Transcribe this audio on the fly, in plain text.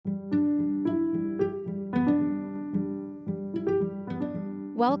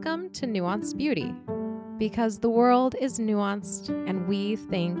Welcome to Nuanced Beauty, because the world is nuanced and we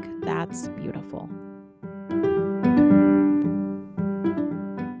think that's beautiful.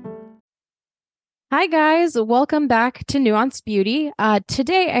 Hi guys, welcome back to Nuanced Beauty.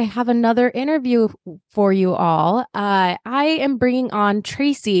 Today I have another interview for you all. I am bringing on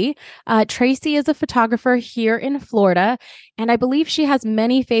Tracy. Tracy is a photographer here in Florida, and I believe she has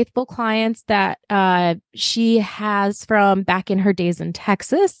many faithful clients that she has from back in her days in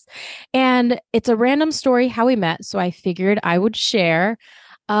Texas. And it's a random story how we met, so I figured I would share.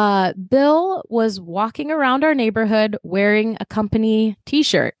 Bill was walking around our neighborhood wearing a company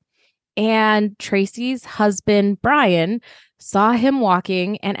t-shirt. And Tracy's husband, Brian, saw him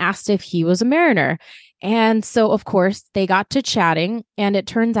walking and asked if he was a mariner. And so, of course, they got to chatting. And it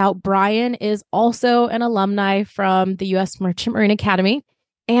turns out Brian is also an alumni from the U.S. Merchant Marine Academy.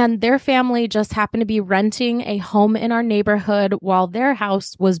 And their family just happened to be renting a home in our neighborhood while their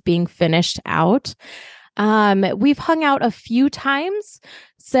house was being finished out. We've hung out a few times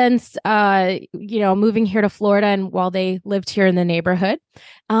since, moving here to Florida and while they lived here in the neighborhood.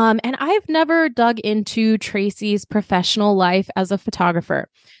 And I've never dug into Tracy's professional life as a photographer.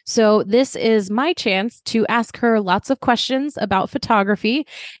 So this is my chance to ask her lots of questions about photography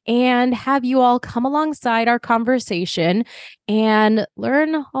and have you all come alongside our conversation and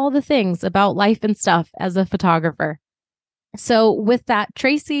learn all the things about life and stuff as a photographer. So with that,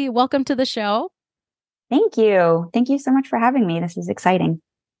 Tracy, welcome to the show. Thank you. Thank you so much for having me. This is exciting.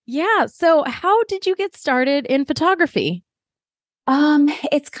 Yeah. So how did you get started in photography?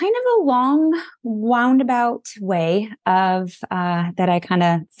 It's kind of a long, roundabout way of that I kind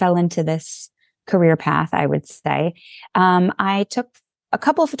of fell into this career path, I would say. I took a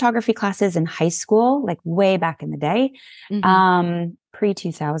couple of photography classes in high school, like way back in the day,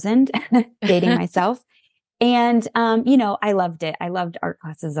 pre-2000, dating myself. And, I loved it. I loved art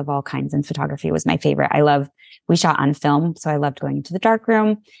classes of all kinds, and photography was my favorite. We shot on film, so I loved going into the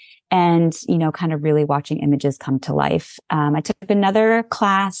darkroom and, kind of really watching images come to life. I took another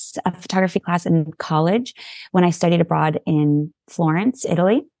class, a photography class in college when I studied abroad in Florence,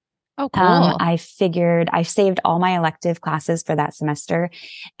 Italy. Oh, cool. I figured I saved all my elective classes for that semester.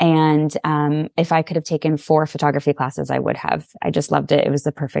 And, if I could have taken 4 photography classes, I would have. I just loved it. It was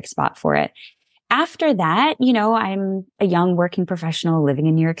the perfect spot for it. After that, I'm a young working professional living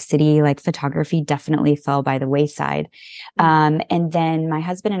in New York City. Like, photography definitely fell by the wayside. And then my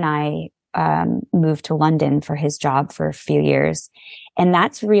husband and I moved to London for his job for a few years. And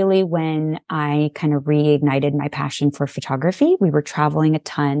that's really when I kind of reignited my passion for photography. We were traveling a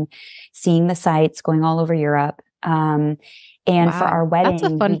ton, seeing the sights, going all over Europe. And for our wedding,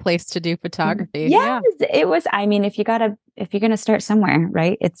 that's a fun place to do photography. Yes, yeah. It was. I mean, if you're going to start somewhere,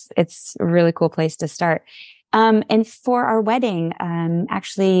 right? It's a really cool place to start. And for our wedding,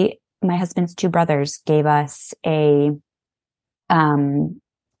 actually, my husband's 2 brothers gave us a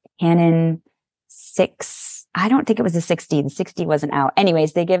Canon 6. I don't think it was a 60. The 60 wasn't out.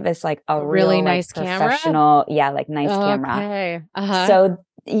 Anyways, they give us like a really real, nice professional, nice camera. Okay. So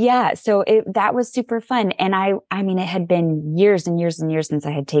that was super fun. And I mean, it had been years and years and years since I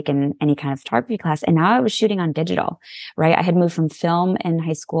had taken any kind of photography class. And now I was shooting on digital, right? I had moved from film in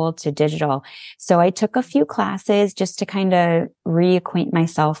high school to digital. So I took a few classes just to kind of reacquaint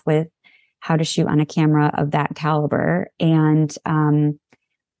myself with how to shoot on a camera of that caliber. And,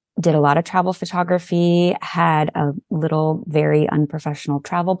 did a lot of travel photography, had a little very unprofessional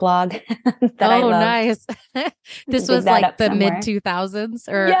travel blog that I loved. Nice. This was like the mid 2000s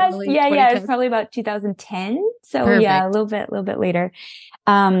or yes, early yeah. It was 2010s? probably about 2010. So Perfect. Yeah, a little bit later.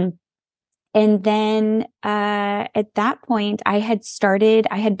 And then, at that point I had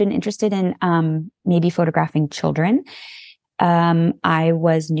been interested in, maybe photographing children. I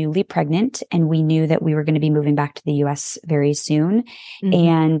was newly pregnant and we knew that we were going to be moving back to the US very soon.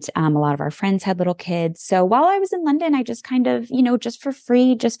 And, a lot of our friends had little kids. So while I was in London, I just kind of, just for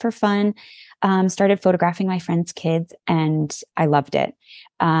free, just for fun, started photographing my friends' kids, and I loved it.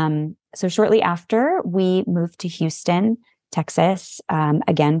 So shortly after, we moved to Houston, Texas,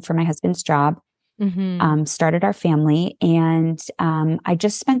 again for my husband's job. Started our family. And, I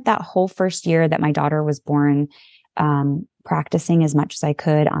just spent that whole first year that my daughter was born, practicing as much as I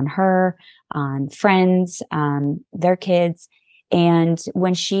could on her, on friends, their kids. And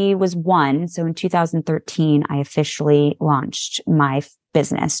when she was 1, so in 2013, I officially launched my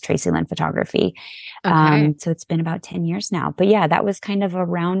business, Tracy Lynn Photography. Okay. So it's been about 10 years now. But yeah, that was kind of a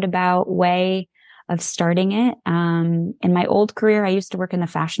roundabout way of starting it. In my old career, I used to work in the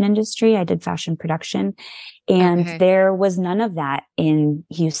fashion industry. I did fashion production, and there was none of that in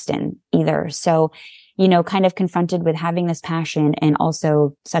Houston either. So, kind of confronted with having this passion and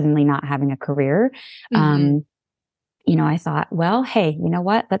also suddenly not having a career. Hmm. I thought, well, hey, you know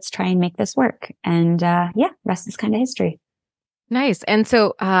what? Let's try and make this work. And yeah, rest is kind of history. Nice. And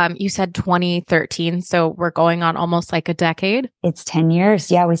so you said 2013, so we're going on almost like a decade. It's 10 years.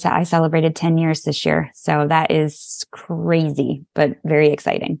 Yeah, I celebrated 10 years this year. So that is crazy, but very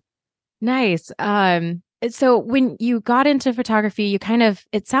exciting. Nice. So when you got into photography,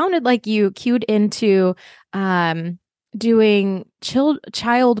 it sounded like you cued into um doing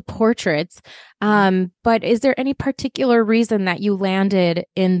child portraits. But is there any particular reason that you landed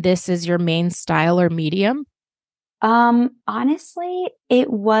in this as your main style or medium? Honestly,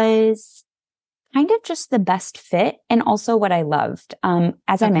 it was kind of just the best fit and also what I loved.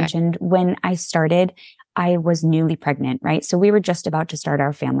 As I Okay. mentioned, when I started, I was newly pregnant, right? So we were just about to start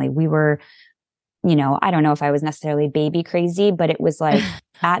our family. We were, I don't know if I was necessarily baby crazy, but it was like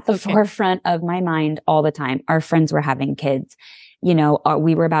at the Okay. forefront of my mind all the time. Our friends were having kids, we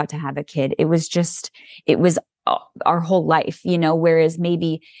were about to have a kid. It was our whole life, whereas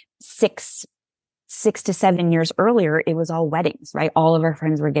maybe six 6 to 7 years earlier, it was all weddings, right? All of our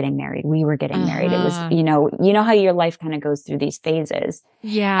friends were getting married. We were getting married. It was, Uh-huh. how your life kind of goes through these phases.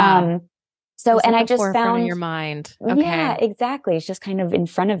 Yeah. Um, It so, was and at I the just forefront of found, your mind. yeah, Okay. exactly. It's just kind of in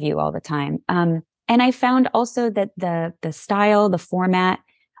front of you all the time. And I found also that the style, the format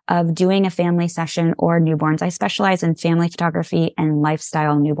of doing a family session or newborns, I specialize in family photography and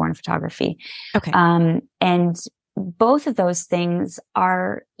lifestyle newborn photography. Okay. And both of those things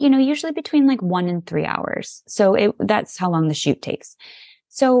are, usually between like 1 and 3 hours. So that's how long the shoot takes.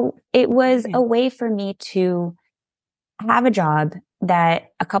 So it was a Okay. way for me to have a job that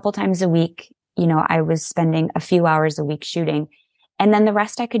a couple times a week, I was spending a few hours a week shooting. And then the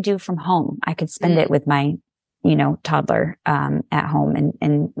rest I could do from home. I could spend it Mm. with my, toddler, at home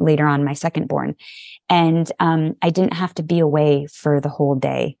and later on my second born. And, I didn't have to be away for the whole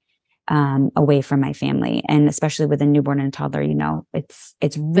day, away from my family. And especially with a newborn and a toddler, it's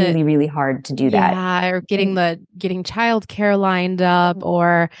The really, really hard to do that. Yeah, or And getting childcare lined up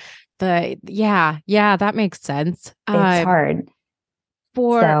or yeah, that makes sense. it's hard.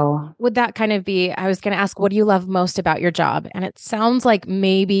 For So Would that kind of be, I was going to ask, what do you love most about your job? And it sounds like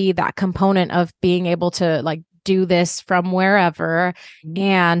maybe that component of being able to like do this from wherever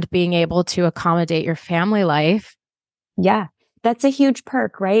and being able to accommodate your family life. yeah, that's a huge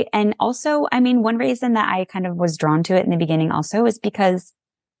perk, right? And also, I mean, one reason that I kind of was drawn to it in the beginning also is because,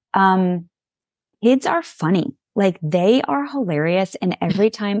 um, kids are funny. Like they are hilarious. And every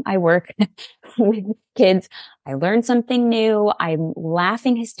time I work with kids, I learn something new. I'm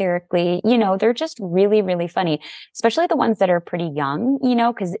laughing hysterically. They're just really, really funny, especially the ones that are pretty young,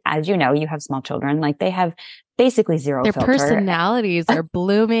 because as you know, you have small children, like they have basically zero Their filter. personalities are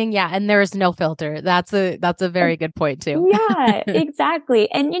blooming. Yeah, and there is no filter. That's a very good point too. Yeah, exactly.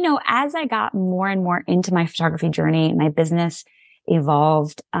 And, as I got more and more into my photography journey, my business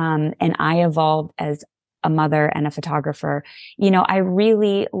evolved, and I evolved as a mother and a photographer. I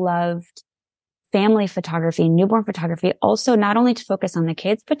really loved family photography, newborn photography, also not only to focus on the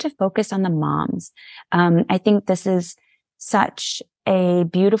kids, but to focus on the moms. I think this is such a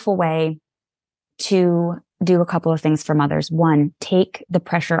beautiful way to do a couple of things for mothers. One, take the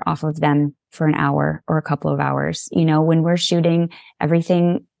pressure off of them for an hour or a couple of hours. When we're shooting,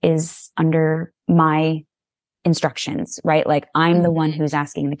 everything is under my instructions, right? Like I'm the one Mhm. who's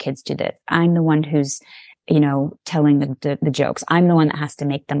asking the kids to do this. I'm the one who's, telling the jokes. I'm the one that has to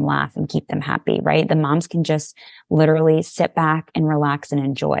make them laugh and keep them happy, right? The moms can just literally sit back and relax and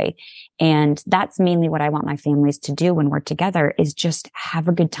enjoy. And that's mainly what I want my families to do when we're together is just have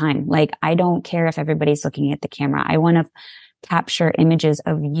a good time. Like I don't care if everybody's looking at the camera. I want to capture images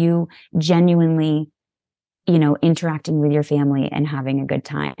of you genuinely interacting with your family and having a good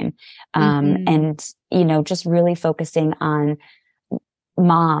time. Mhm. And, just really focusing on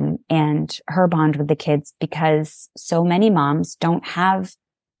mom and her bond with the kids because so many moms don't have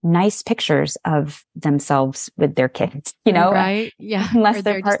nice pictures of themselves with their kids, Right? Yeah. Or unless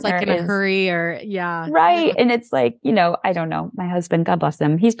their they're just like partner in a is hurry or yeah. right. Yeah. And it's like, I don't know. My husband, God bless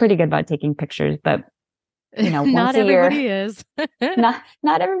him, he's pretty good about taking pictures, but once Not a year, everybody is.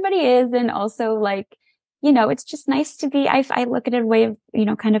 not everybody is. And also like, it's just nice to be, I look at it a way of,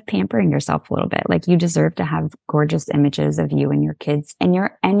 kind of pampering yourself a little bit. Like you deserve to have gorgeous images of you and your kids and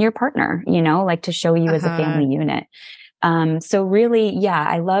your partner, like to show you as a Uh-huh. family unit. So really, yeah,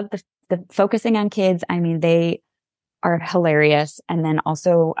 I love the focusing on kids. I mean, they are hilarious. And then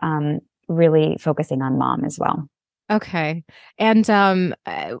also, really focusing on mom as well. Okay. And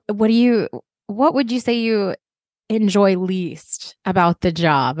what would you say you enjoy least about the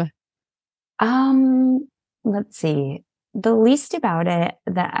job? Um, let's see. The least about it,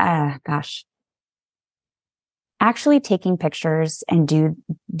 gosh, actually taking pictures and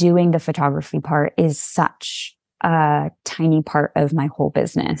doing the photography part is such a tiny part of my whole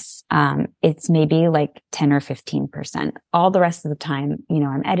business. It's maybe like 10 or 15%. All the rest of the time,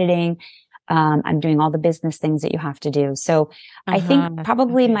 I'm editing. I'm doing all the business things that you have to do. So I think Uh-huh.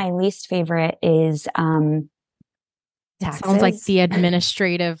 probably Okay. my least favorite is, It sounds like taxes. the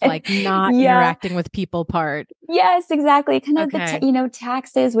administrative, like not Yeah. interacting with people part. Yes, exactly. Kind of Okay.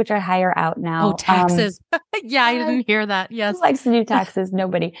 taxes, which are higher out Oh, now. taxes. Yeah, I Yes, didn't hear that. who Yes. likes to do taxes?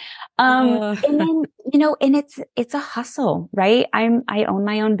 Nobody. Uh, And then, and it's a hustle, right? I own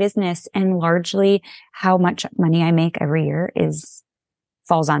my own business, and largely how much money I make every year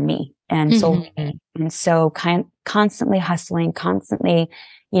falls on me and solely mhm. me. And so constantly hustling, constantly,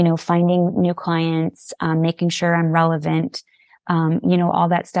 finding new clients, making sure I'm relevant, all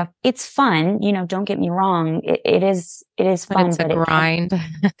that stuff. It's fun, don't get me wrong. It is But fun, it's a but grind,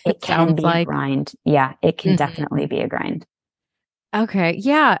 it it can sounds be a like. grind. Yeah, it can definitely Mhm. be a grind. Okay.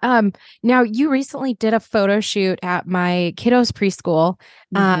 Yeah. Now you recently did a photo shoot at my kiddos preschool.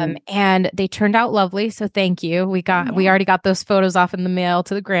 Hmm. And they turned out lovely. So thank you. We Yeah. already got those photos off in the mail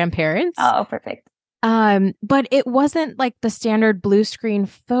to the grandparents. Oh, perfect. But it wasn't like the standard blue screen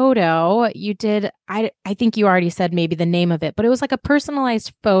photo. You did, I think you already said maybe the name of it, but it was like a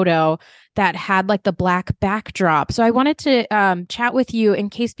personalized photo that had like the black backdrop. So I wanted to chat with you in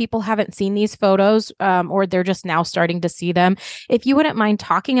case people haven't seen these photos or they're just now starting to see them. If you wouldn't mind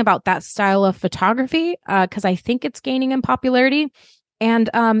talking about that style of photography, because I think it's gaining in popularity, and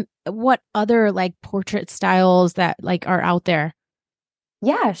what other like portrait styles that like are out there.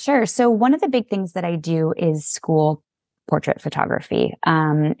 Yeah, sure. So one of the big things that I do is school portrait photography.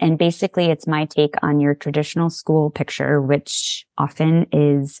 And basically it's my take on your traditional school picture, which often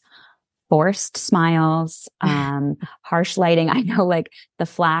is forced smiles, harsh lighting. I know like the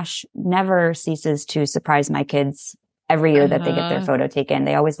flash never ceases to surprise my kids every year that they get their Uh-huh. photo taken.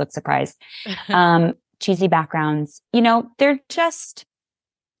 They always look surprised. Cheesy backgrounds, they're just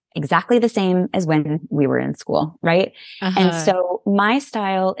exactly the same as when we were in school, right? And Uh-huh. so my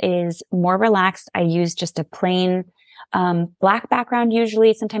style is more relaxed. I use just a plain black background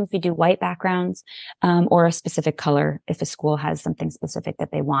usually. Sometimes we do white backgrounds or a specific color if a school has something specific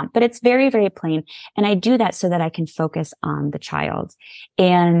that they want. But it's very, very plain. And I do that so that I can focus on the child.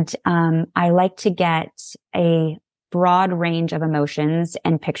 And I like to get a broad range of emotions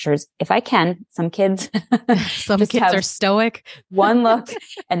and pictures if I can. Some kids Some just kids are have stoic. one look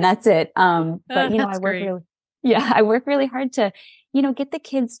and that's it. But I That's work great. really, yeah, I work really hard to, get the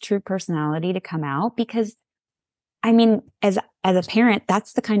kids' true personality to come out because I mean, as a parent,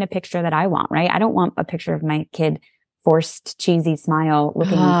 that's the kind of picture that I want, right? I don't want a picture of my kid forced cheesy smile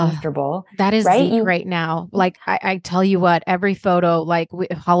looking Ah, uncomfortable, that is right? Zeke right now. Like I tell you what, every photo, like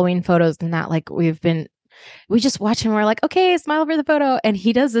Halloween photos and that, like we just watch him. We're like, okay, smile for the photo. And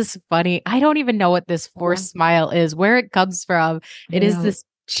he does this funny, I don't even know what this Yeah, forced smile is, where it comes from. I It is know. this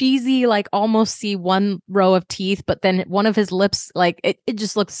cheesy, like almost see one row of teeth, but then one of his lips, like it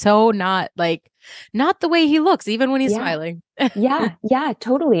just looks so not the way he looks, even when he's Yeah. smiling. Yeah, yeah,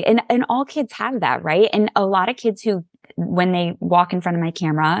 totally. And all kids have that, right? And a lot of kids who when they walk in front of my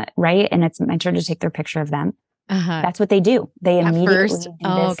camera, right? And it's my turn to take their picture of them, Uh-huh. that's what they do. They At immediately first. do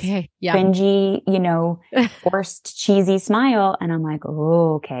Oh, this okay. Yeah. cringy, forced cheesy smile. And I'm like,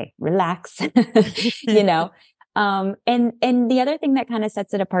 oh, okay, relax, you know? And the other thing that kind of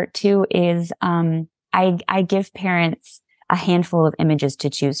sets it apart too is, I give parents a handful of images to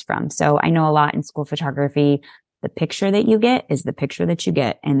choose from. So I know a lot in school photography, the picture that you get is the picture that you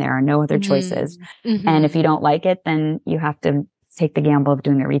get, and there are no other choices. Mhm. And if you Mhm. don't like it, then you have to take the gamble of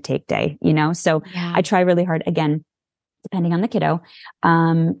doing a retake day, So I Yeah. try really hard again, depending on the kiddo,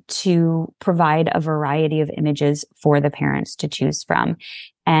 to provide a variety of images for the parents to choose from.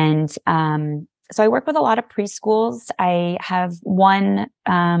 And so I work with a lot of preschools. I have one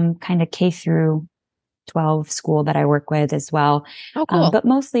kind of K through 12 school that I work with as well, Oh, cool. but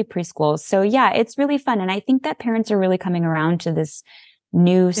mostly preschools. So yeah, it's really fun. And I think that parents are really coming around to this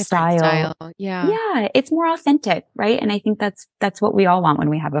new Different style. style. Yeah. Yeah, it's more authentic, right? And I think that's what we all want when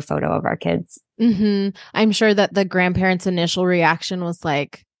we have a photo of our kids. I'm sure that the grandparents' initial reaction was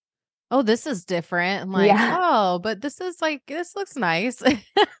like, "Oh, this is different." I'm like, Yeah. "Oh, but this is like this looks nice."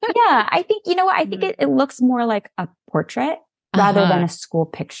 Yeah, I think, I think Mhm. it looks more like a portrait rather than Uh-huh. a school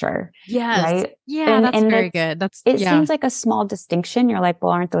picture, Yes. right? Yeah, And that's and very that's good. That's it yeah. seems like a small distinction. You're like,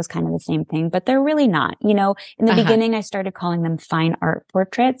 well, aren't those kind of the same thing? But they're really not. In the Uh-huh. beginning, I started calling them fine art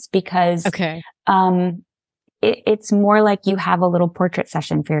portraits because Okay. um it's more like you have a little portrait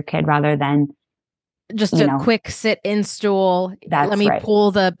session for your kid rather than, Just you a know, quick sit in stool. Let that's me right.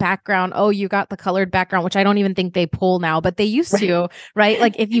 pull the background. Oh, you got the colored background, which I don't even think they pull now, but they used Right. to, right?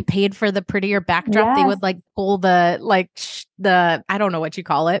 Like if you paid for the prettier backdrop, they Yes. would like pull the the I don't know what you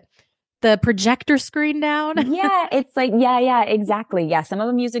call it, the projector screen down. Yeah, it's like, yeah, exactly. Yeah, some of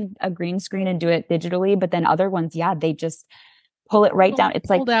them use a green screen and do it digitally, but then other ones, yeah, they just pull it right down. It's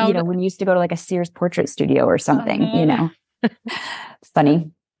Pull like, you down. know, when you used to go to like a Sears portrait studio or something, you Uh, know, it's funny.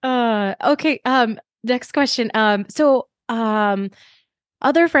 okay. Next question.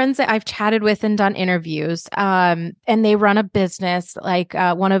 Other friends that I've chatted with and done interviews, and they run a business, like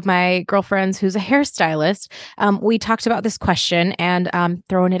one of my girlfriends who's a hairstylist. We talked about this question and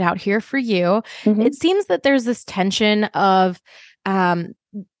throwing it out here for you. It Hmm. seems that there's this tension of um,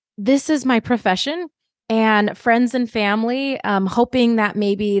 this is my profession and friends and family hoping that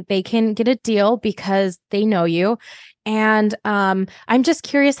maybe they can get a deal because they know you. And I'm just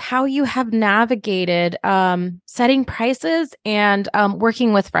curious how you have navigated setting prices and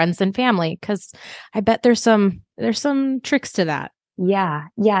working with friends and family, because I bet there's some tricks to that. Yeah,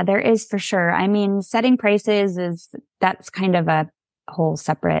 there is for sure. I mean, setting prices that's kind of a whole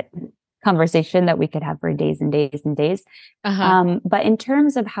separate conversation that we could have for days and days and days. Uh-huh. But in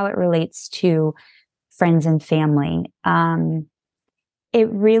terms of how it relates to friends and family, it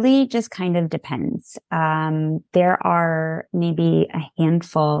really just kind of depends. There are maybe a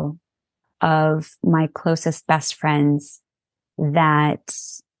handful of my closest best friends that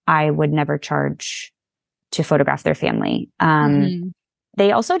I would never charge to photograph their family. Hmm.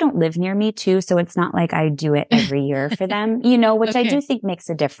 They also don't live near me too, so it's not like I do it every year for them, you know, which I do Okay. think makes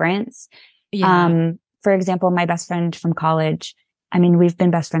a difference. Yeah. For example, my best friend from college, I mean, we've been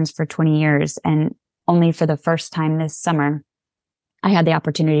best friends for 20 years, and only for the first time this summer, I had the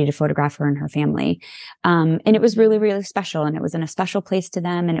opportunity to photograph her and her family. And it was really, really special. And it was in a special place to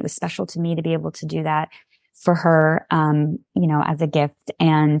them. And it was special to me to be able to do that for her, you know, as a gift.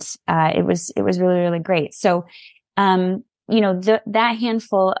 And, it was really, really great. So, you know, that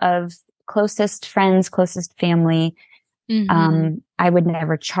handful of closest friends, closest family, Hmm. I would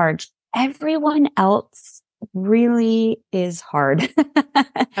never charge. Everyone else really is hard,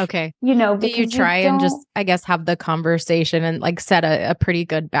 Okay. you know, Do you because you try and don't. just, I guess, have the conversation and like set a pretty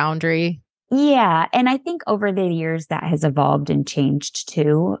good boundary? Yeah. And I think over the years that has evolved and changed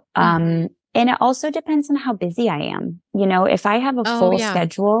too. Hmm. And it also depends on how busy I am. You know, if I have a Oh, full yeah.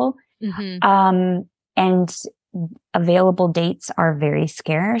 schedule, Hmm. and available dates are very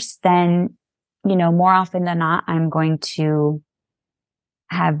scarce, then, you know, more often than not, I'm going to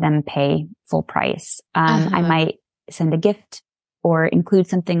have them pay full price. I Uh-huh. might send a gift or include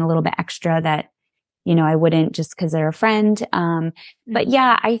something a little bit extra that, you know, I wouldn't just because they're a friend. But Mhm.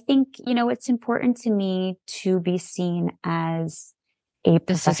 yeah, I think, you know, it's important to me to be seen as a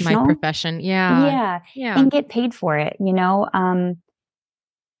This is my professional. profession. Yeah. Yeah. Yeah. And get paid for it. You know,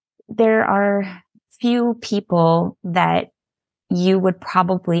 there are few people that you would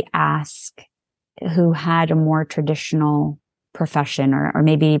probably ask who had a more traditional profession, or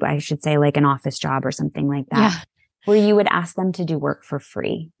maybe I should say like an office job or something like that, Yeah. where you would ask them to do work for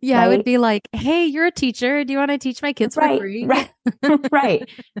free, Yeah. I would right? be like, hey, you're a teacher. Do you want to teach my kids for Right, free? right, right,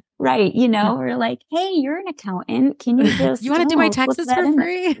 right. You know, or like, hey, you're an accountant. Can you You just, want to do my slip taxes that for in there?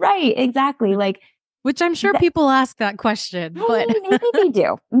 free? Right, exactly. Like Which I'm sure that. people ask that question, but Maybe they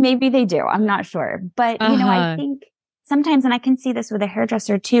do. Maybe they do. I'm not sure. But, you know, I uh-huh. think sometimes, and I can see this with a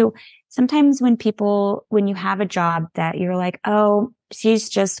hairdresser too, sometimes when you have a job that you're like, oh, she's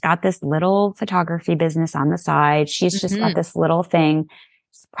just got this little photography business on the side. She's just got Hmm. this little thing.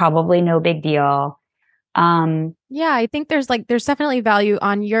 It's probably no big deal. Um, Yeah, I think there's definitely value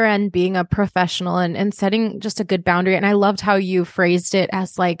on your end being a professional and setting just a good boundary. And I loved how you phrased it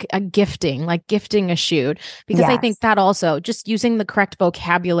as like gifting a shoot, because I think yes, that also just using the correct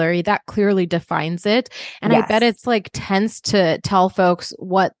vocabulary that clearly defines it. And I bet yes, it's like tense to tell folks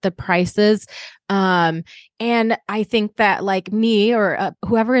what the price is. Um, and I think that like me or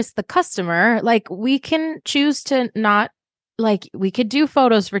whoever is the customer, like we can choose to not like we could do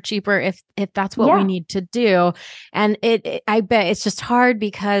photos for cheaper if that's what we yeah, need to do. And I bet it's just hard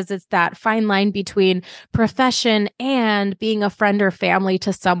because it's that fine line between profession and being a friend or family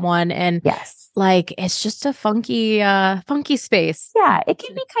to someone. And yes. like, it's just a funky space. Yeah, it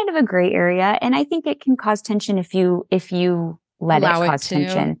can be kind of a gray area, and I think it can cause tension if you let it Allow it cause to.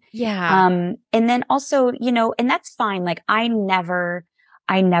 tension. Yeah. And then also, you know, and that's fine. Like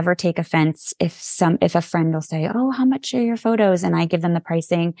I never take offense if a friend will say, "Oh, how much are your photos?" and I give them the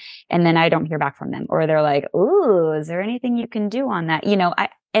pricing and then I don't hear back from them, or they're like, "Ooh, is there anything you can do on that?"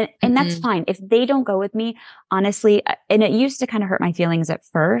 And that's Hmm. fine. If they don't go with me, honestly, and it used to kind of hurt my feelings at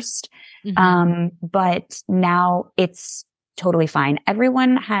first. Hmm. But now it's totally fine.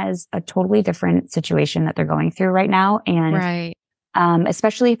 Everyone has a totally different situation that they're going through right now. And Right.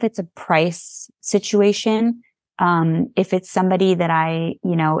 especially if it's a price situation. If it's somebody that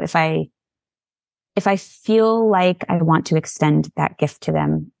if I feel like I want to extend that gift to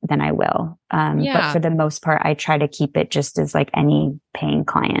them, then I will. But Yeah. for the most part, I try to keep it just as like any paying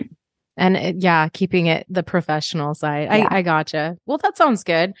client. And yeah, keeping it the professional side. Yeah. I gotcha. Well, that sounds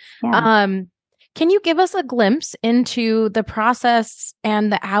good. Yeah. Um, can you give us a glimpse into the process and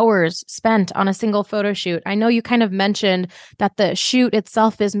the hours spent on a single photo shoot? I know you kind of mentioned that the shoot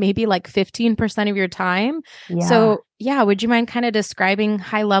itself is maybe like 15% of your time. Yeah. So yeah, would you mind kind of describing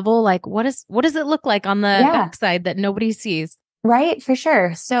high level, like what does it look like on the Yeah. backside that nobody sees? Right. For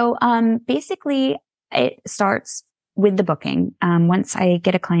sure. So, basically it starts with the booking. Once I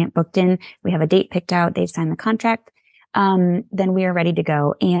get a client booked in, we have a date picked out, they've signed the contract. Then we are ready to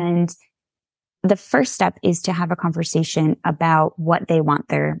go. And the first step is to have a conversation about what they want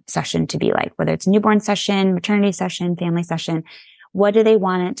their session to be like, whether it's a newborn session, maternity session, family session. What do they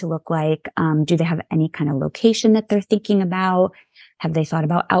want it to look like? Do they have any kind of location that they're thinking about? Have they thought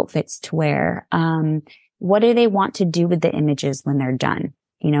about outfits to wear? What do they want to do with the images when they're done?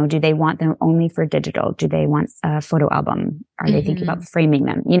 Do they want them only for digital? Do they want a photo album? Are they thinking Hmm. about framing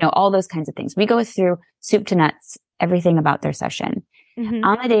them? All those kinds of things. We go through soup to nuts, everything about their session. Hmm.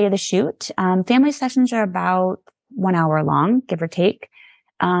 On the day of the shoot, family sessions are about 1 hour long, give or take.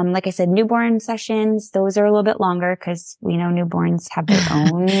 Like I said, newborn sessions, those are a little bit longer because we know newborns have their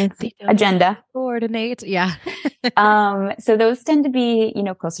own They don't agenda. coordinate. Yeah. So those tend to be,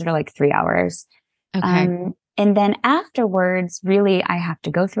 closer to like 3 hours. Okay. And then afterwards, really, I have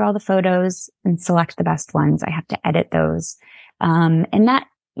to go through all the photos and select the best ones. I have to edit those. And that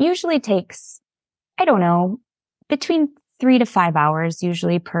usually takes, I don't know, between 3 to 5 hours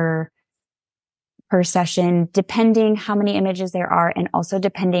usually per session, depending how many images there are. And also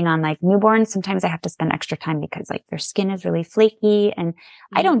depending on like newborns, sometimes I have to spend extra time because like their skin is really flaky and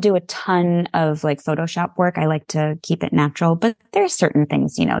I don't do a ton of like Photoshop work. I like to keep it natural, but there are certain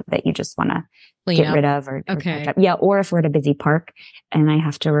things, that you just want to Clean get up. rid of or touch Okay. up. Yeah. Or if we're at a busy park and I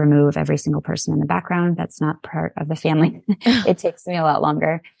have to remove every single person in the background, that's not part of the family. It takes me a lot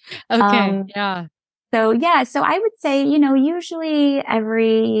longer. Okay. Um, Yeah. so yeah, so I would say, usually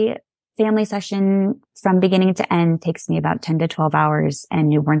every family session from beginning to end takes me about 10 to 12 hours and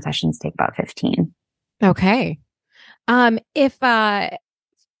newborn sessions take about 15. Okay.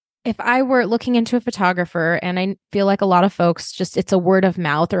 If I were looking into a photographer, and I feel like a lot of folks just it's a word of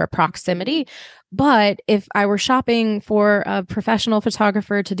mouth or a proximity, but if I were shopping for a professional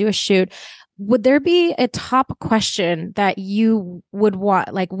photographer to do a shoot, would there be a top question that you would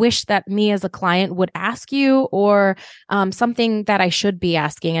want, like wish that me as a client would ask you, or something that I should be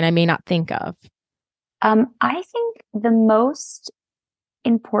asking and I may not think of? I think the most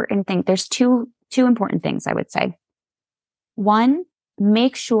important thing, there's two important things I would say. One,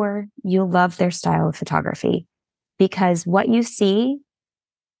 make sure you love their style of photography because what you see,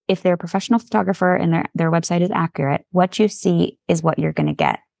 if they're a professional photographer and their website is accurate, what you see is what you're going to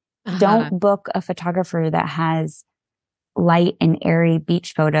get. Uh-huh. Don't book a photographer that has light and airy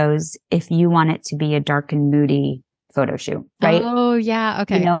beach photos if you want it to be a dark and moody photo shoot, right? Oh, yeah. You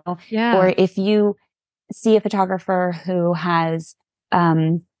Okay. know, Yeah. or if you see a photographer who has,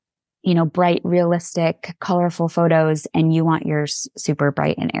 bright, realistic, colorful photos and you want yours super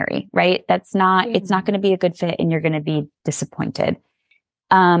bright and airy, right? It's not going to be a good fit and you're going to be disappointed.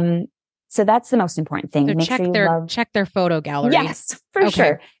 Um, so that's the most important So thing. Make sure you love, check their photo gallery. yes, for Okay.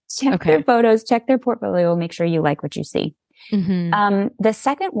 sure. Check their Okay. photos, check their portfolio, make sure you like what you see. Hmm. The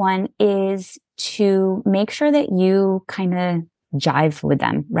second one is to make sure that you kind of jive with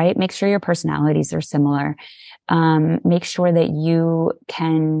them, right? Make sure your personalities are similar. Make sure that you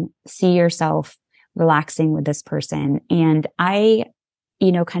can see yourself relaxing with this person. And I,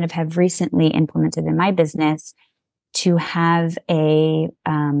 kind of have recently implemented in my business to have a,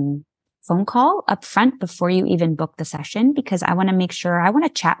 phone call up front before you even book the session, because I want to make sure I want to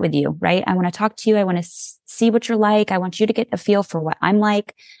chat with you, right? I want to talk to you. I want to see what you're like. I want you to get a feel for what I'm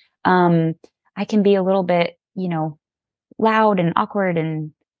like. I can be a little bit, loud and awkward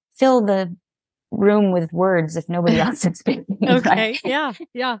and fill the room with words if nobody else is speaking, right? Okay. Yeah.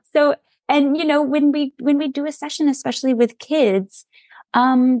 Yeah. So, and when we do a session, especially with kids,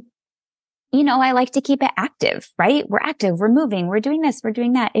 um, I like to keep it active, right? We're active, we're moving, we're doing this, we're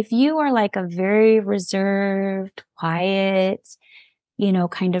doing that. If you are like a very reserved, quiet,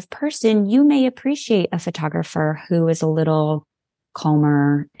 kind of person, you may appreciate a photographer who is a little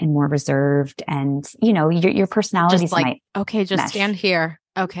calmer and more reserved. And, your Just personalities like, might okay, just mesh. stand here.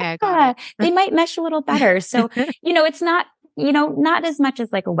 Okay, I got Yeah, it. they might mesh a little better. So, it's not, not as much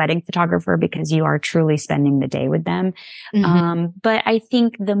as like a wedding photographer because you are truly spending the day with them. Hmm. But I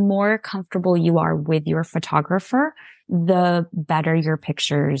think the more comfortable you are with your photographer, the better your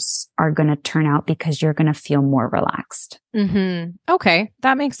pictures are going to turn out because you're going to feel more relaxed. Okay,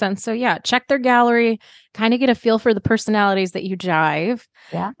 that makes sense. So yeah, check their gallery, kind of get a feel for the personalities that you jive.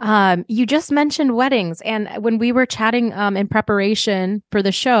 Yeah. You just mentioned weddings, and when we were chatting in preparation for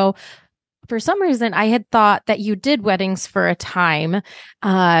the show, for some reason I had thought that you did weddings for a time.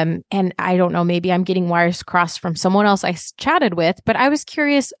 And I don't know, maybe I'm getting wires crossed from someone else chatted with, but I was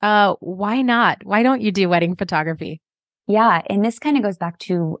curious, why not? Why don't you do wedding photography? Yeah. And this kind of goes back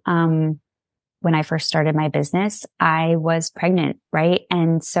to, when I first started my business, I was pregnant, right?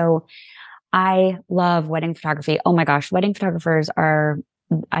 And so I love wedding photography. Oh my gosh, wedding photographers are,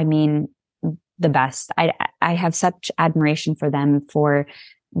 I mean, the best. I have such admiration for them for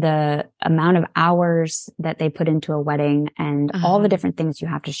the amount of hours that they put into a wedding and all the Uh, different things you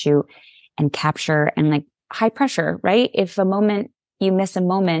have to shoot and capture and like high pressure, right? If a moment you miss a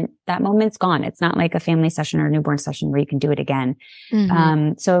moment, that moment's gone. It's not like a family session or a newborn session where you can do it again.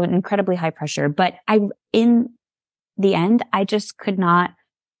 mhm. So incredibly high pressure, but in the end, I just could not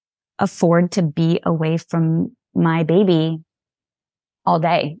afford to be away from my baby all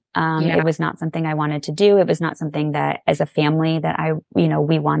day. Yeah, It was not something I wanted to do. It was not something that as a family that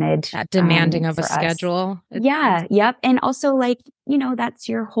we wanted, that demanding of a for us. schedule, it sounds. Yeah. Yep. And also like, that's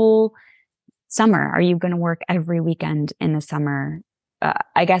your whole summer. Are you going to work every weekend in the summer?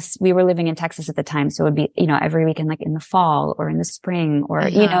 I guess we were living in Texas at the time. So it would be, every weekend, like in the fall or in the spring or,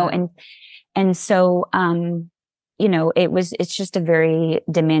 Uh-huh. and so, it's just a very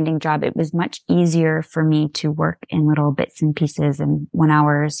demanding job. It was much easier for me to work in little bits and pieces and 1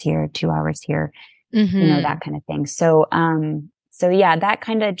 hours here, 2 hours here, Hmm. that kind of thing. So yeah, that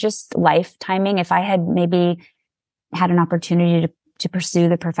kind of just life timing. If I had maybe had an opportunity to pursue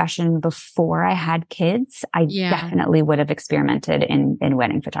the profession before I had kids, I Yeah. definitely would have experimented in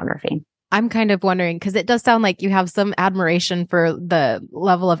wedding photography. I'm kind of wondering because it does sound like you have some admiration for the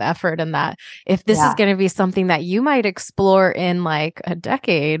level of effort and that if this is Yeah. going to be something that you might explore in like a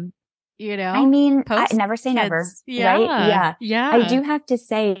decade, I mean, I post never say never, kids. right? Yeah. Yeah. I Yeah. do have to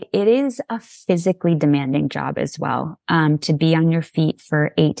say it is a physically demanding job as well. To be on your feet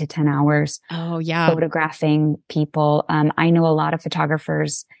for 8 to 10 hours, Oh, yeah. photographing people. I know a lot of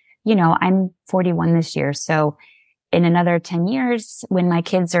photographers, I'm 41 this year. So in another 10 years, when my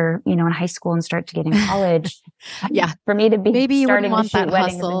kids are, in high school and start to get in college, Yeah. for me to be Maybe you wouldn't starting to want that shoot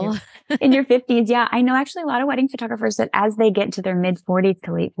weddings hustle. in your 50s. Yeah. I know actually a lot of wedding photographers that as they get to their mid 40s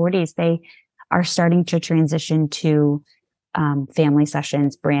to late 40s, they are starting to transition to family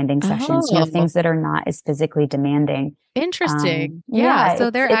sessions, branding sessions, Oh, things that are not as physically demanding. interesting. Yeah. Yeah, So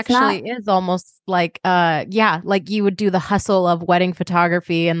there it's not, actually is almost like yeah, like you would do the hustle of wedding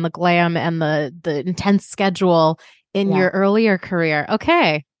photography and the glam and the intense schedule in yeah. your earlier career.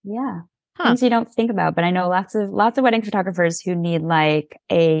 Okay. Yeah. Huh. Things you don't think about, but I know lots of wedding photographers who need like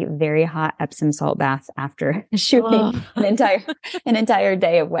a very hot Epsom salt bath after shooting Oh. an entire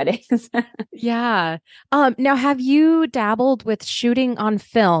day of weddings. Yeah. Now have you dabbled with shooting on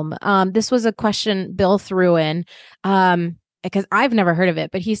film? This was a question Bill threw in. Because I've never heard of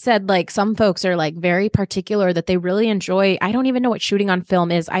it, but he said like some folks are like very particular that they really enjoy. I don't even know what shooting on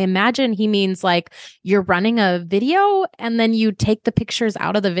film is. I imagine he means like you're running a video and then you take the pictures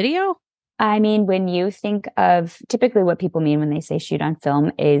out of the video. I mean, when you think of typically what people mean when they say shoot on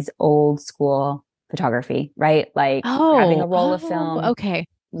film is old school photography, right? Like grabbing a roll of film. Okay.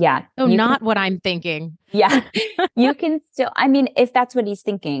 Yeah, So you can. not what I'm thinking. Yeah, you can still. I mean, if that's what he's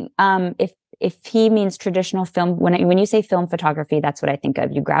thinking, if he means traditional film, when you say film photography, that's what I think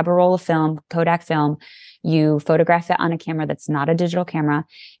of. You grab a roll of film, Kodak film, you photograph it on a camera that's not a digital camera.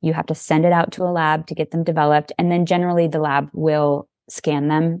 You have to send it out to a lab to get them developed, and then generally the lab will scan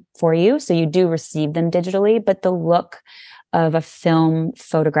them for you, so you do receive them digitally. But the look of a film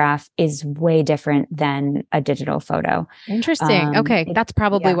photograph is way different than a digital photo. Interesting. Okay. That's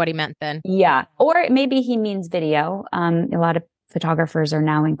probably Yeah. what he meant then. Yeah. Or maybe he means video. A lot of photographers are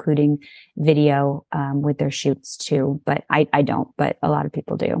now including video with their shoots too, but I don't, but a lot of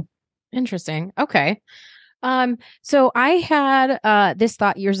people do. Interesting. Okay. So I had this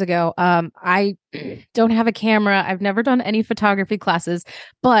thought years ago. I don't have a camera. I've never done any photography classes,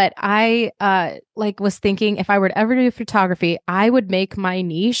 but I like was thinking if I were to ever do photography, I would make my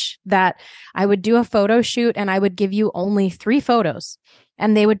niche that I would do a photo shoot and I would give you only 3 photos.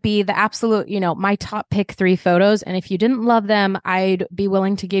 And they would be the absolute, my top pick 3 photos. And if you didn't love them, I'd be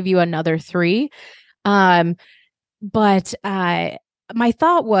willing to give you another 3. Um, but my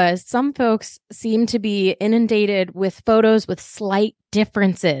thought was some folks seem to be inundated with photos with slight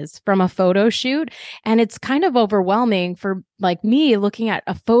differences from a photo shoot. And it's kind of overwhelming for like me looking at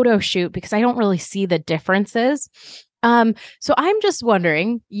a photo shoot because I don't really see the differences. So I'm just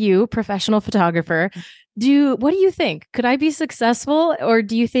wondering, you professional photographer, what do you think? Could I be successful, or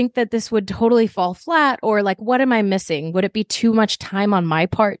do you think that this would totally fall flat, or like what am I missing? Would it be too much time on my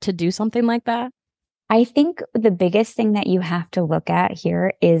part to do something like that? I think the biggest thing that you have to look at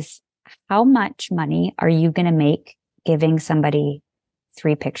here is how much money are you going to make giving somebody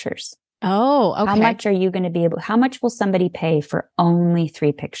 3 pictures? Oh, How okay. much are you going to be able, how much will somebody pay for only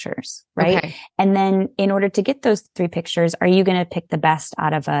 3 pictures? Right. Okay. And then in order to get those 3 pictures, are you going to pick the best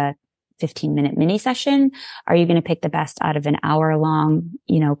out of a 15-minute mini session? Are you going to pick the best out of an hour long,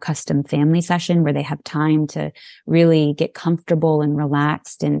 custom family session where they have time to really get comfortable and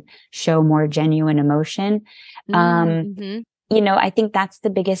relaxed and show more genuine emotion? Mm-hmm. I think that's the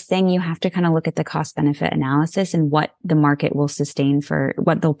biggest thing. You have to kind of look at the cost benefit analysis and what the market will sustain for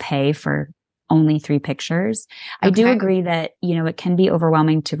what they'll pay for only 3 pictures. I do Okay. agree that, it can be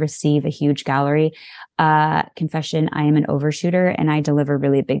overwhelming to receive a huge gallery. Confession, I am an overshooter and I deliver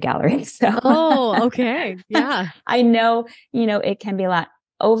really big galleries. So Oh, okay. Yeah. I know, it can be a lot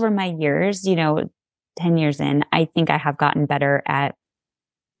over my years, 10 years in. I think I have gotten better at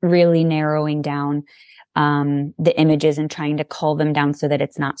really narrowing down the images and trying to cull them down so that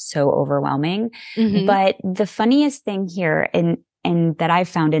it's not so overwhelming. Mm-hmm. But the funniest thing here, and that I've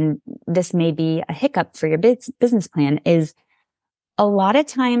found, and this may be a hiccup for your business plan, is a lot of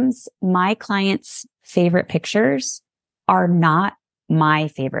times my clients' favorite pictures are not my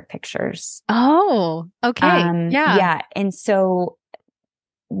favorite pictures. Oh, okay. Yeah. Yeah. And so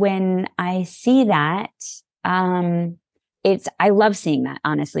when I see that, I love seeing that,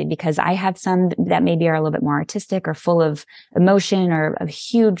 honestly, because I have some that maybe are a little bit more artistic or full of emotion or of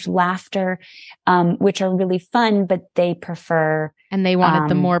huge laughter, which are really fun, but they prefer, And they wanted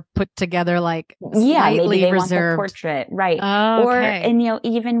the more put together, like yeah, maybe slightly they want the reserved. portrait, right? Oh, Or, okay. and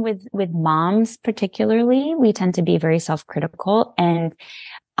even with moms particularly, we tend to be very self-critical, and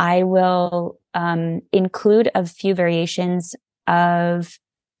I will, include a few variations of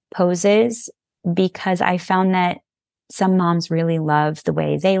poses because I found that some moms really love the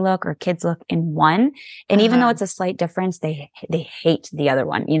way they look or kids look in one. And even though Uh-huh. it's a slight difference, they hate the other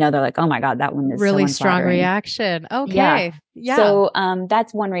one. They're like, oh my God, that one is so Really strong unflattering. reaction. Yeah. Okay. Yeah. So,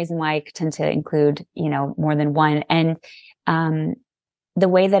 that's one reason why I tend to include, more than one. And, um, the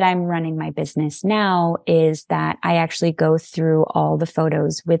way that I'm running my business now is that I actually go through all the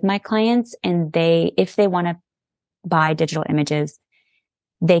photos with my clients, and if they want to buy digital images,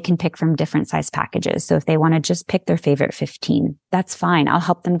 they can pick from different size packages. So if they want to just pick their favorite 15, that's fine. I'll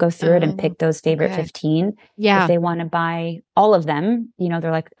help them go through it and Oh, pick those favorite okay. 15. If Yeah. they want to buy all of them,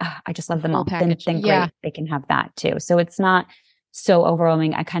 they're like, I just The love them full all. Then, package. then Yeah. great. They can have that too. So it's not so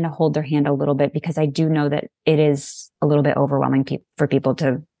overwhelming. I kind of hold their hand a little bit because I do know that it is a little bit overwhelming for people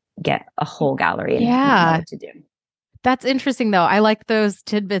to get a whole gallery and not know Yeah. what to do. That's interesting though. I like those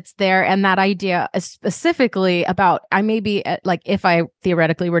tidbits there and that idea specifically about I may be like if I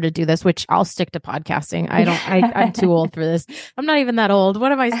theoretically were to do this, which I'll stick to podcasting. I'm too old for this. I'm not even that old.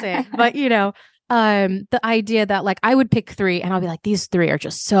 What am I saying? But the idea that like I would pick 3 and I'll be like, these 3 are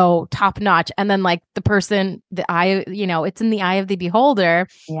just so top notch. And then like the eye, it's in the eye of the beholder.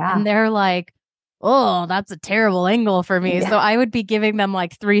 And Yeah. they're like, oh, that's a terrible angle for me. So Yeah. I would be giving them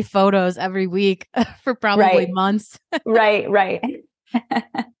like 3 photos every week for probably Right. months. Right. Right.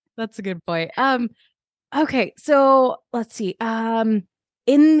 That's a good point. Okay, so let's see.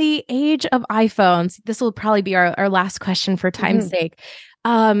 In the age of iPhones, this will probably be our last question for time's Mhm. sake.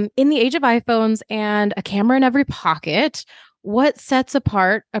 In the age of iPhones and a camera in every pocket, what sets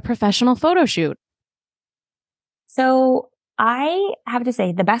apart a professional photo shoot? So I have to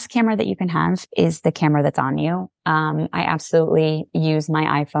say the best camera that you can have is the camera that's on you. I absolutely use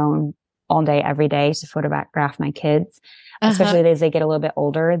my iPhone all day, every day to photograph my kids, Uh-huh. especially as they get a little bit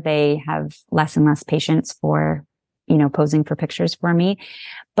older. They have less and less patience for, posing for pictures for me.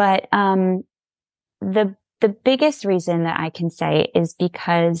 But, the biggest reason that I can say is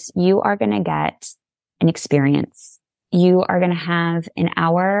because you are going to get an experience. You are going to have an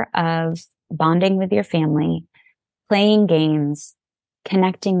hour of bonding with your family, playing games,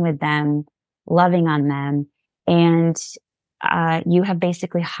 connecting with them, loving on them. And you have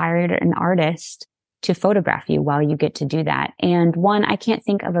basically hired an artist to photograph you while you get to do that. And one, I can't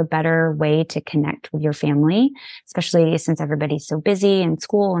think of a better way to connect with your family, especially since everybody's so busy in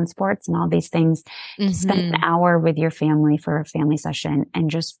school and sports and all these things, to spend an hour with your family for a family session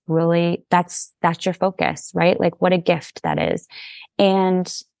and just really, that's your focus, right? Like what a gift that is.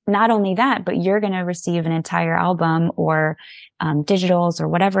 And not only that, but you're going to receive an entire album or digitals or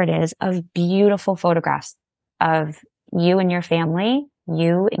whatever it is of beautiful photographs of you and your family,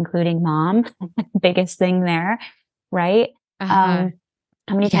 you, including mom, biggest thing there, right? How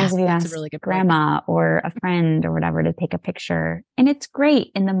many times have you That's a asked really good point. grandma or a friend or whatever to take a picture? And it's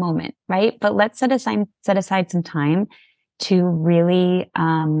great in the moment, right? But let's set aside some time to really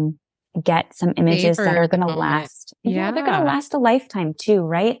get some images that Savor are the going to moment. last. Yeah, they're going to Yeah. last a lifetime too,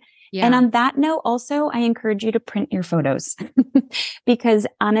 right? And Yeah. on that note, also, I encourage you to print your photos because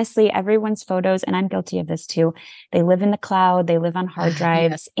honestly, everyone's photos, and I'm guilty of this too, they live in the cloud, they live on hard Yes.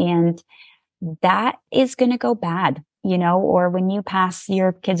 drives, and that is going to go bad, or when you pass,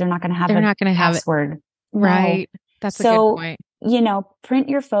 your kids are not going to have They're a not going to have it. password. No. Right. That's a good So, point. print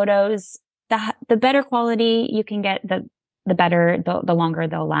your photos. The better quality you can get, the better, the longer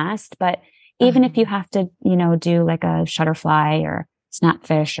they'll last. But even if you have to, do like a Shutterfly or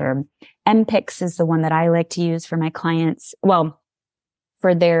Snapfish or MPix is the one that I like to use for my clients. Well,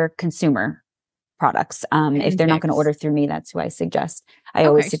 for their consumer products. If they're not going to Picks. order through me, that's who I suggest. I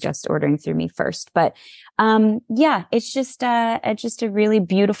always Okay. suggest ordering through me first. But yeah, it's just a really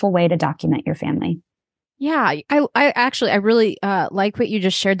beautiful way to document your family. Yeah, I really like what you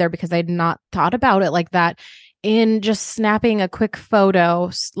just shared there because I had not thought about it like that. In just snapping a quick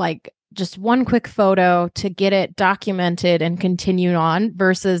photo, like just one quick photo to get it documented and continue on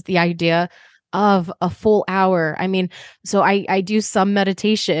versus the idea of a full hour. I mean, so I do some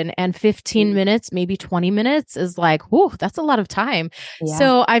meditation and 15 minutes, maybe 20 minutes is like, whoa, that's a lot of time. Yeah.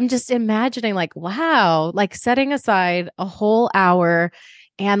 So I'm just imagining like, wow, like setting aside a whole hour.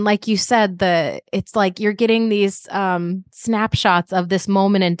 And like you said, it's like you're getting these snapshots of this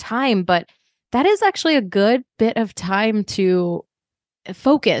moment in time, but that is actually a good bit of time to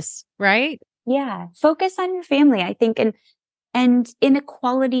focus, right? Yeah. Focus on your family, I think, and in a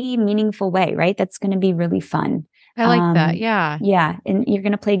quality, meaningful way, right? That's going to be really fun. I like that. Yeah. Yeah. And you're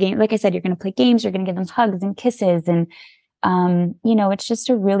going to play games. Like I said, you're going to play games. You're going to give them hugs and kisses. And, it's just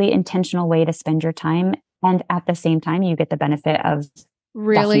a really intentional way to spend your time. And at the same time, you get the benefit of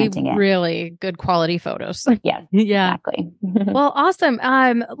Really, documenting it. really good quality photos. Yeah, Yeah. exactly. Well, awesome.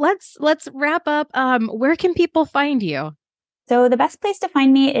 Let's wrap up. Where can people find you? So the best place to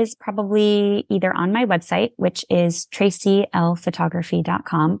find me is probably either on my website, which is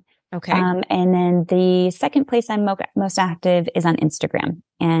tracylphotography.com. Okay. And then the second place I'm most active is on Instagram.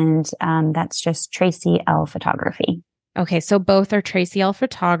 And that's just Tracy L Photography. Okay, so both are Tracy L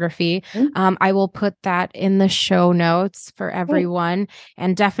Photography. I will put that in the show notes for everyone.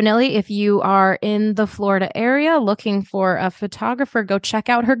 And definitely, if you are in the Florida area looking for a photographer, go check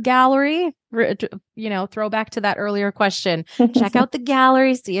out her gallery. Throw back to that earlier question. Check out the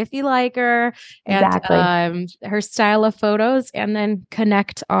gallery, see if you like her and Exactly. her style of photos, and then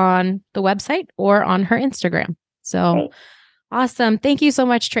connect on the website or on her Instagram. So Great. awesome. Thank you so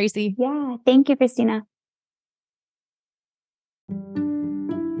much, Tracy. Yeah. Thank you, Christina.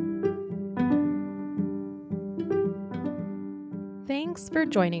 Thanks for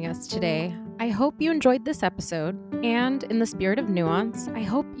joining us today. I hope you enjoyed this episode, and in the spirit of nuance, I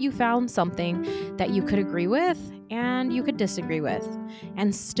hope you found something that you could agree with and you could disagree with,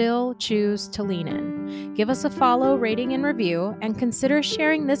 and still choose to lean in. Give us a follow, rating, and review, and consider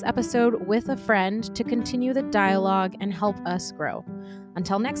sharing this episode with a friend to continue the dialogue and help us grow.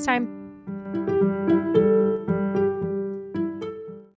 Until next time.